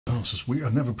This is weird.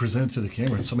 I've never presented to the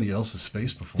camera in somebody else's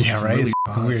space before. Yeah, right? Really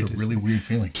weird. It's a really weird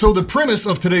feeling. So the premise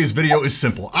of today's video is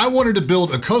simple. I wanted to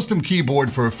build a custom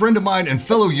keyboard for a friend of mine and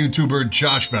fellow YouTuber,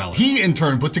 Josh Valour. He, in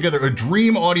turn, put together a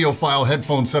dream audiophile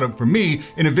headphone setup for me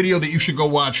in a video that you should go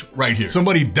watch right here.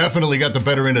 Somebody definitely got the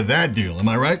better end of that deal, am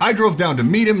I right? I drove down to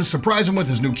meet him, surprise him with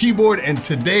his new keyboard, and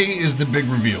today is the big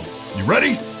reveal. You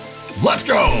ready? Let's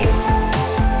go!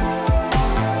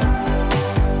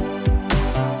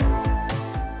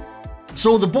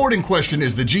 So the board in question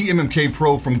is the gmmk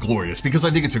Pro from Glorious, because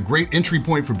I think it's a great entry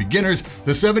point for beginners.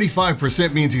 The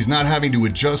 75% means he's not having to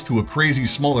adjust to a crazy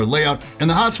smaller layout, and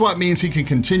the hot swap means he can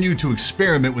continue to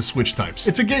experiment with switch types.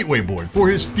 It's a gateway board for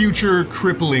his future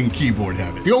crippling keyboard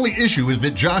habit. The only issue is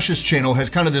that Josh's channel has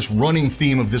kind of this running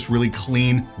theme of this really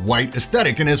clean white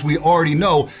aesthetic, and as we already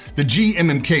know, the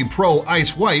gmmk Pro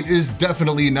Ice White is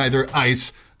definitely neither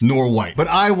ice nor white. But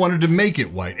I wanted to make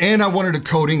it white, and I wanted a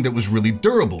coating that was really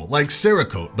durable, like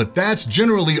Cerakote, but that's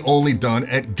generally only done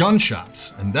at gun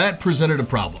shops, and that presented a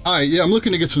problem. All right, yeah, I'm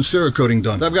looking to get some Cerakoting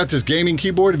done. I've got this gaming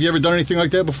keyboard. Have you ever done anything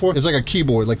like that before? It's like a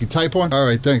keyboard, like you type on. All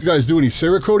right, thanks. You guys do any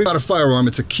Cerakoting? Not a firearm,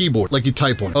 it's a keyboard, like you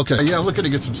type on. Okay, yeah, I'm looking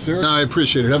to get some Cerakoting. Nah, I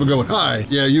appreciate it. Have a good one. Hi,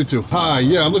 yeah, you too. Hi,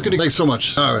 yeah, I'm looking to, thanks so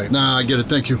much. All right, nah, I get it,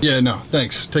 thank you. Yeah, no,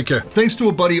 thanks, take care. Thanks to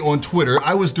a buddy on Twitter,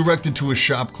 I was directed to a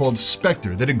shop called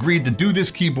Spectre that agreed to do this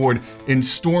keyboard in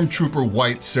Stormtrooper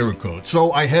white Cerakote.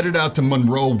 So I headed out to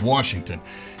Monroe, Washington,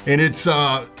 and it's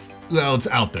well, it's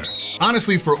out there.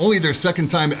 Honestly, for only their second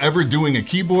time ever doing a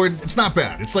keyboard, it's not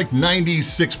bad. It's like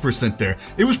 96% there.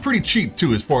 It was pretty cheap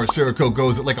too, as far as Cerakote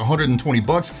goes, at like 120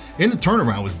 bucks, and the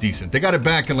turnaround was decent. They got it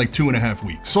back in like 2.5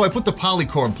 weeks. So I put the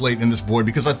polycarb plate in this board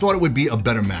because I thought it would be a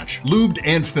better match. Lubed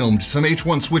and filmed some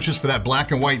H1 switches for that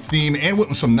black and white theme, and went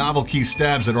with some novel key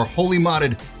stabs that are wholly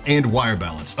modded and wire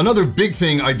balanced. Another big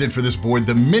thing I did for this board,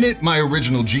 the minute my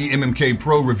original gmmk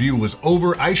Pro review was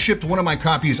over, I shipped one of my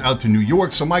copies out to New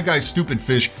York so my guy Stupid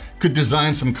Fish could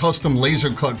design some custom laser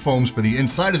cut foams for the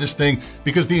inside of this thing,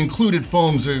 because the included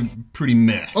foams are pretty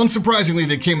meh. Unsurprisingly,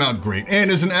 they came out great, and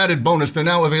as an added bonus, they're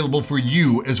now available for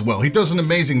you as well. He does an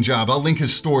amazing job. I'll link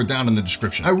his store down in the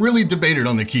description. I really debated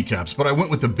on the keycaps, but I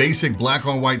went with the basic black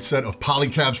on white set of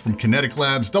polycaps from Kinetic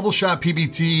Labs, double shot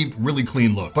PBT, really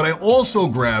clean look. But I also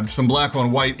grabbed some black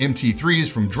on white MT3s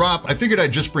from Drop. I figured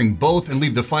I'd just bring both and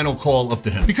leave the final call up to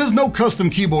him. Because no custom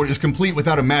keyboard is complete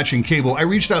without a matching cable, I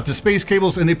reached out to Space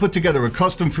Cables and they put together a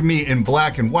custom for me in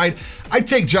black and white. I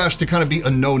take Josh to kind of be a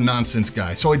no-nonsense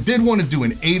guy, so I did want to do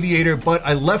an aviator, but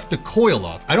I left the coil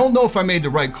off. I don't know if I made the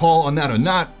right call on that or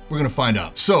not. We're gonna find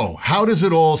out. So, how does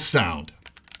it all sound?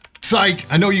 Psych,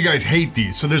 I know you guys hate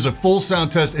these, so there's a full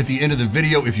sound test at the end of the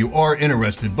video if you are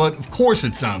interested, but of course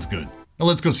it sounds good. Now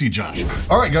let's go see Josh.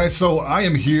 All right, guys, so I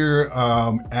am here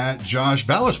at Josh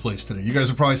Valour's place today. You guys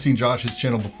have probably seen Josh's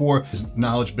channel before. His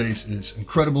knowledge base is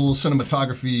incredible.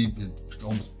 Cinematography, it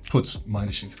almost puts my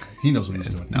machines. He knows what he's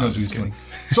doing. He knows what he's doing.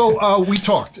 So we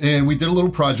talked and we did a little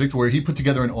project where he put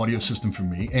together an audio system for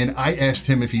me, and I asked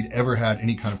him if he'd ever had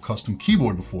any kind of custom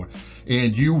keyboard before.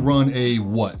 And you run a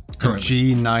what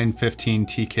currently? G915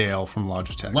 TKL from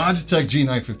Logitech. Logitech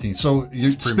G915. So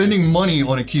you're spending money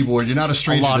on a keyboard. You're not a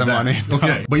stranger to that. A lot of money. No.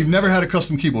 Okay, but you've never had a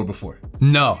custom keyboard before?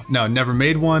 No, never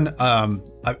made one.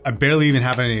 I barely even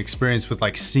have any experience with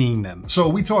like seeing them. So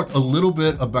we talked a little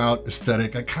bit about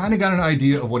aesthetic. I kind of got an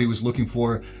idea of what he was looking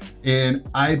for, and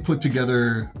I put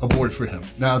together a board for him.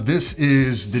 Now this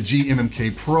is the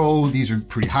gmmk Pro. These are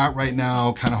pretty hot right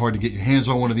now, kind of hard to get your hands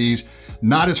on one of these.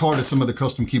 Not as hard as some of the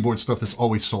custom keyboard stuff that's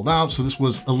always sold out, so this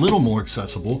was a little more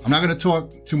accessible. I'm not gonna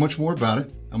talk too much more about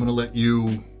it. I'm gonna let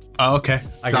you okay.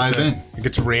 dive in. I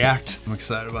get to react. I'm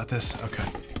excited about this, okay.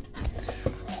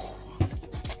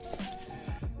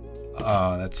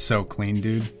 Oh, that's so clean,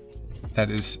 dude.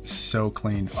 That is so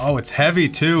clean. Oh, it's heavy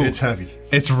too. It's heavy.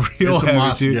 It's real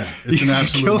heavy, dude. Yeah, it's an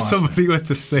absolute kill monster. somebody with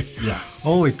this thing. Yeah.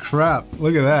 Holy crap!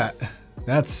 Look at that.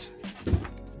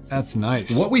 That's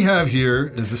nice. What we have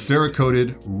here is a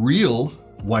Cerakoted real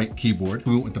white keyboard.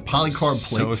 We went with the polycarb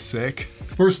plate. So sick.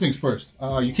 First things first.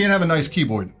 You can't have a nice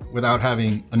keyboard without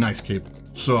having a nice cable.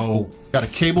 So got a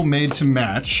cable made to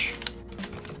match.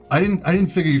 I didn't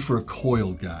figure you for a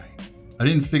coil guy. I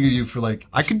didn't figure you for like...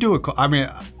 I could do I mean,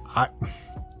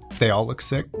 they all look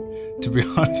sick, to be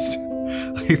honest.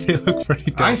 Like, they look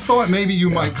pretty dope. I thought maybe you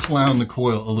might clown the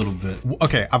coil a little bit.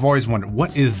 Okay, I've always wondered,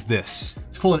 what is this?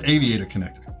 It's called an aviator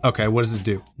connector. Okay, what does it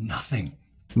do? Nothing.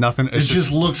 Nothing? It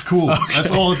just looks cool. Okay.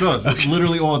 That's all it does. That's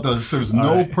literally all it does. There's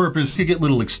no purpose. You could get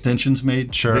little extensions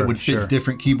made that would fit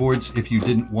different keyboards if you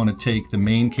didn't want to take the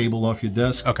main cable off your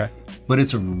desk. Okay. But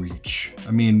it's a reach.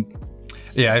 I mean...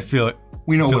 Yeah, I feel it.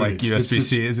 We know I feel what like it is.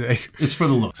 USB-C is a... It's for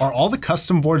the looks. Are all the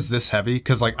custom boards this heavy?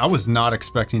 Because like I was not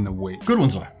expecting the weight. Good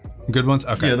ones are. Good ones?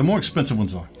 Okay. Yeah, the more expensive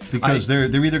ones are. Because they're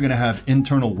either going to have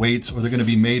internal weights or they're going to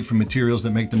be made from materials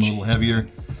that make them a little heavier.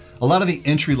 A lot of the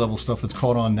entry-level stuff that's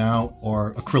caught on now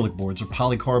are acrylic boards or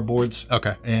polycarb boards.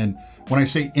 Okay. And when I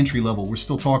say entry-level, we're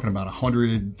still talking about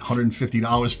 $100,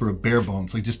 $150 for a bare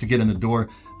bones, like just to get in the door.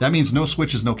 That means no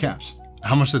switches, no caps.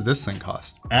 How much did this thing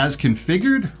cost? As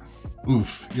configured,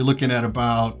 oof, you're looking at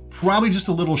about probably just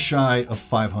a little shy of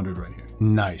 500 right here.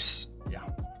 Nice. Yeah.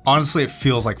 Honestly, it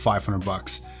feels like 500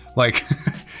 bucks. Like,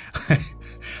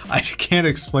 I can't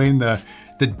explain the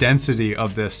density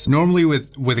of this. Normally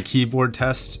with a keyboard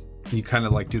test, you kind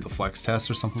of like do the flex test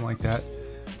or something like that.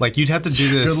 Like you'd have to do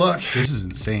this. Good luck. This is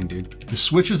insane, dude. The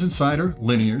switches inside are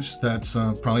linears. That's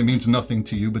probably means nothing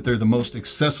to you, but they're the most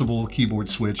accessible keyboard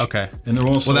switch. Okay. And they're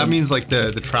also... Well, that means like the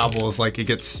travel is like it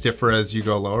gets stiffer as you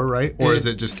go lower, right? Or is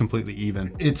it just completely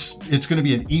even? It's going to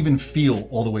be an even feel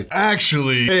all the way through.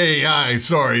 Actually, hey,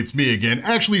 sorry, it's me again.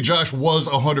 Actually, Josh was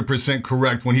 100%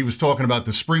 correct when he was talking about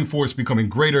the spring force becoming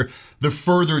greater the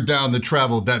further down the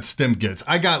travel that stem gets.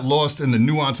 I got lost in the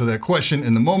nuance of that question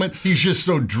in the moment. He's just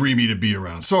so dreamy to be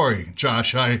around. Sorry,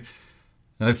 Josh, I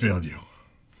failed you.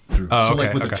 So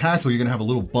like with the tactile, you're gonna have a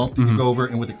little bump that you go over,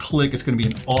 and with a click, it's gonna be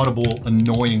an audible,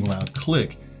 annoying, loud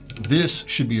click. This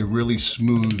should be a really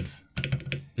smooth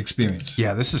experience.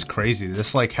 Yeah, this is crazy.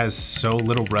 This like has so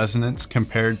little resonance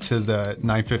compared to the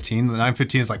 915. The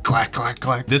 915 is like clack, clack,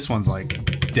 clack. This one's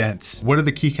like dense. What are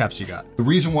the keycaps you got? The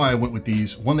reason why I went with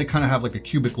these, one, they kind of have like a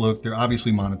cubic look. They're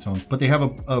obviously monotone, but they have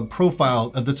a profile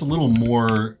that's a little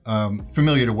more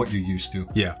familiar to what you're used to.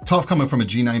 Yeah. Tough coming from a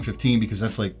G915 because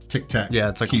that's like tic-tac. Yeah,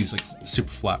 it's like keys, like super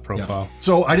flat profile. Yeah.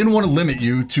 So I didn't want to limit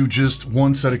you to just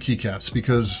one set of keycaps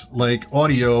because like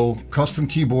audio, custom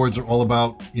keyboards are all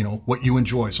about, you know, what you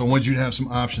enjoy. So I wanted you to have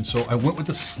some options. So I went with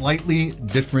a slightly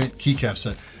different keycap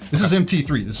set. This is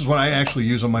MT3. This is what I actually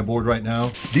use on my board right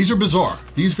now. These are bizarre.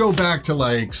 These go back to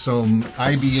like some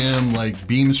IBM, like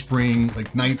beam spring,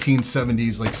 like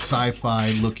 1970s, like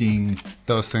sci-fi looking.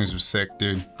 Those things are sick,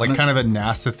 dude. Like kind of a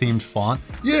NASA themed font.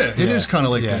 Yeah, it is kind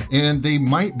of like that. And they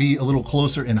might be a little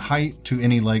closer in height to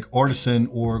any like artisan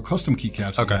or custom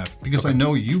keycaps I have. Because I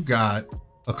know you got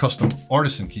a custom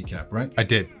artisan keycap, right? I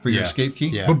did. For your escape key?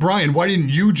 Yeah. But Brian, why didn't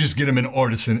you just get him an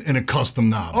artisan and a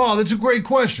custom knob? Oh, that's a great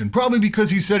question. Probably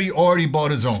because he said he already bought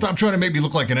his own. Stop trying to make me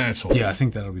look like an asshole. Yeah, I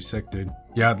think that'll be sick, dude.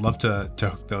 Yeah, I'd love to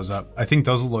hook those up. I think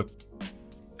those will look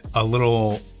a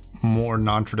little more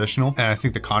non-traditional. And I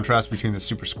think the contrast between the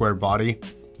super square body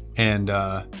and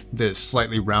the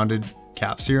slightly rounded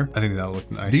caps here, I think that'll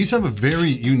look nice. These have a very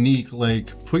unique,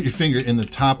 like, put your finger in the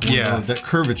top one, that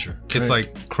curvature. Right? It's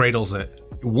like cradles it.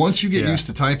 Once you get used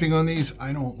to typing on these,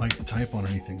 I don't like to type on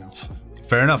anything else.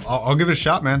 Fair enough. I'll give it a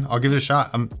shot, man. I'll give it a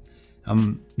shot.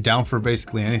 I'm down for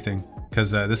basically anything because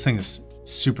this thing is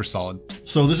super solid.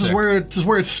 So this is where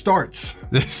it starts.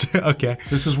 This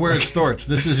This is where it starts.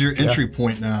 This is your entry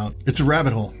point now. It's a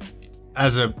rabbit hole.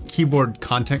 As a keyboard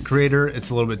content creator,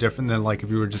 it's a little bit different than like if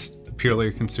you were just purely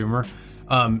a consumer.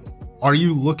 Are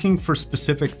you looking for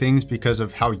specific things because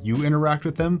of how you interact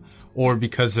with them or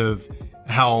because of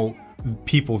how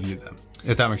people view them,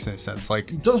 if that makes any sense?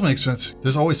 Like, it does make sense.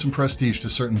 There's always some prestige to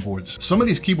certain boards. Some of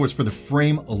these keyboards for the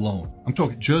frame alone, I'm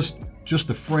talking just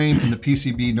the frame and the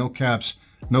PCB, no caps,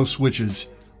 no switches,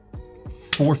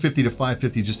 $450 to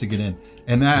 $550 just to get in.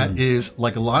 And that is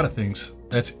like a lot of things.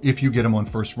 That's if you get them on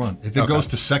first run. If it goes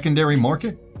to secondary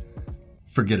market,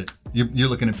 forget it. You're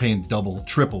looking at paying double,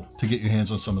 triple to get your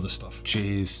hands on some of this stuff.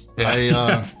 Jeez.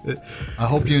 I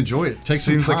hope you enjoy it. Take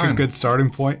some time. Seems like a good starting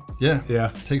point.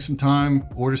 Yeah. Take some time,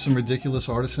 order some ridiculous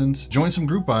artisans, join some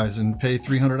group buys and pay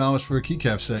 $300 for a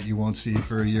keycap set you won't see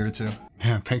for a year or two.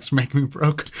 Yeah, thanks for making me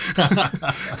broke.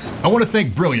 I want to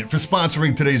thank Brilliant for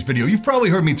sponsoring today's video. You've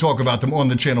probably heard me talk about them on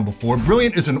the channel before.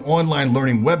 Brilliant is an online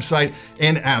learning website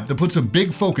and app that puts a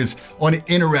big focus on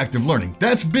interactive learning.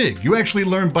 That's big. You actually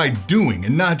learn by doing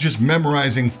and not just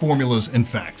memorizing formulas and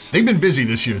facts. They've been busy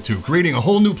this year too, creating a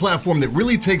whole new platform that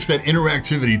really takes that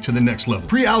interactivity to the next level.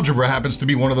 Pre-algebra happens to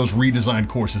be one of those redesigned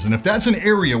courses, and if that's an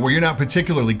area where you're not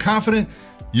particularly confident,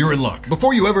 you're in luck.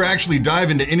 Before you ever actually dive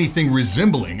into anything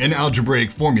resembling an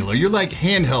algebraic formula, you're like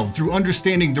handheld through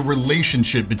understanding the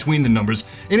relationship between the numbers,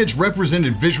 and it's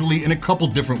represented visually in a couple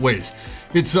different ways.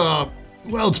 It's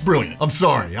Well, it's brilliant. I'm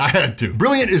sorry, I had to.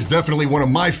 Brilliant is definitely one of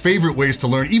my favorite ways to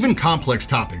learn even complex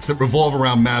topics that revolve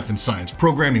around math and science,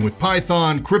 programming with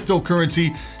Python,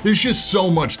 cryptocurrency. There's just so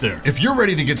much there. If you're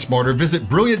ready to get smarter, visit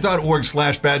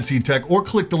brilliant.org/badseedtech or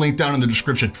click the link down in the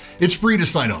description. It's free to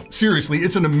sign up. Seriously,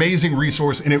 it's an amazing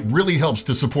resource and it really helps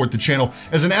to support the channel.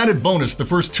 As an added bonus, the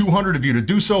first 200 of you to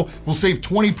do so will save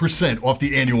 20% off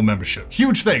the annual membership.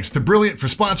 Huge thanks to Brilliant for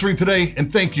sponsoring today,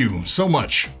 and thank you so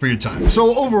much for your time.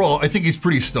 So overall, I think he's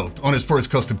pretty stoked on his first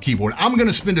custom keyboard. I'm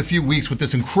gonna spend a few weeks with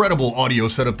this incredible audio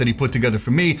setup that he put together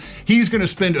for me. He's gonna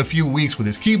spend a few weeks with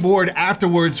his keyboard.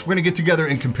 Afterwards, we're gonna get together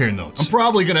and compare notes. I'm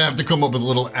probably gonna have to come up with a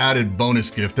little added bonus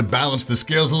gift to balance the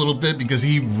scales a little bit because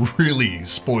he really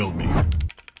spoiled me.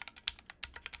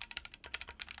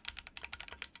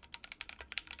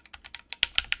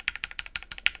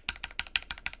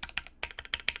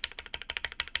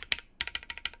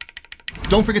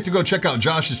 Don't forget to go check out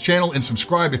Josh's channel and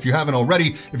subscribe if you haven't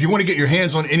already. If you want to get your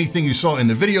hands on anything you saw in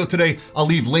the video today, I'll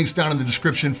leave links down in the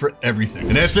description for everything.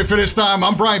 And that's it for this time.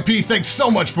 I'm Brian P. Thanks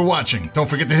so much for watching. Don't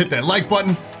forget to hit that like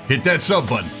button, hit that sub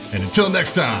button, and until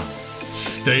next time,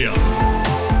 stay up.